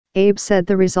Abe said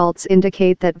the results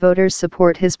indicate that voters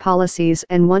support his policies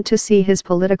and want to see his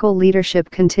political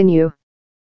leadership continue.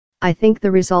 I think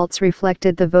the results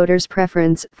reflected the voters'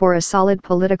 preference for a solid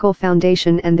political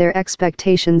foundation and their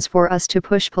expectations for us to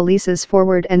push policies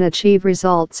forward and achieve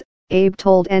results, Abe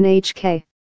told NHK.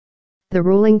 The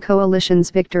ruling coalition's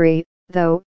victory,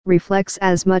 though, reflects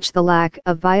as much the lack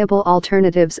of viable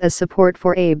alternatives as support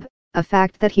for Abe, a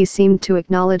fact that he seemed to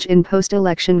acknowledge in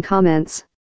post-election comments.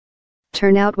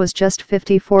 Turnout was just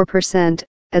 54%,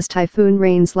 as typhoon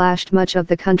rains lashed much of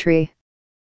the country.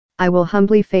 I will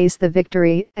humbly face the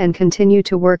victory and continue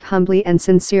to work humbly and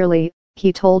sincerely,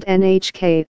 he told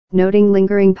NHK, noting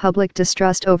lingering public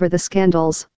distrust over the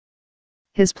scandals.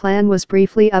 His plan was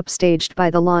briefly upstaged by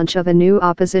the launch of a new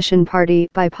opposition party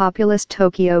by populist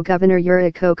Tokyo Governor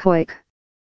Yuriko Koike.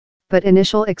 But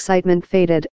initial excitement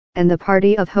faded, and the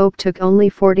Party of Hope took only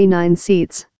 49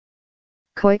 seats.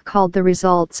 Koike called the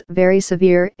results very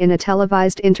severe in a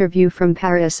televised interview from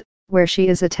Paris, where she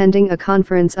is attending a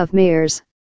conference of mayors.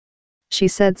 She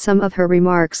said some of her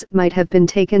remarks might have been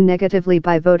taken negatively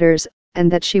by voters,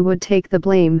 and that she would take the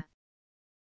blame.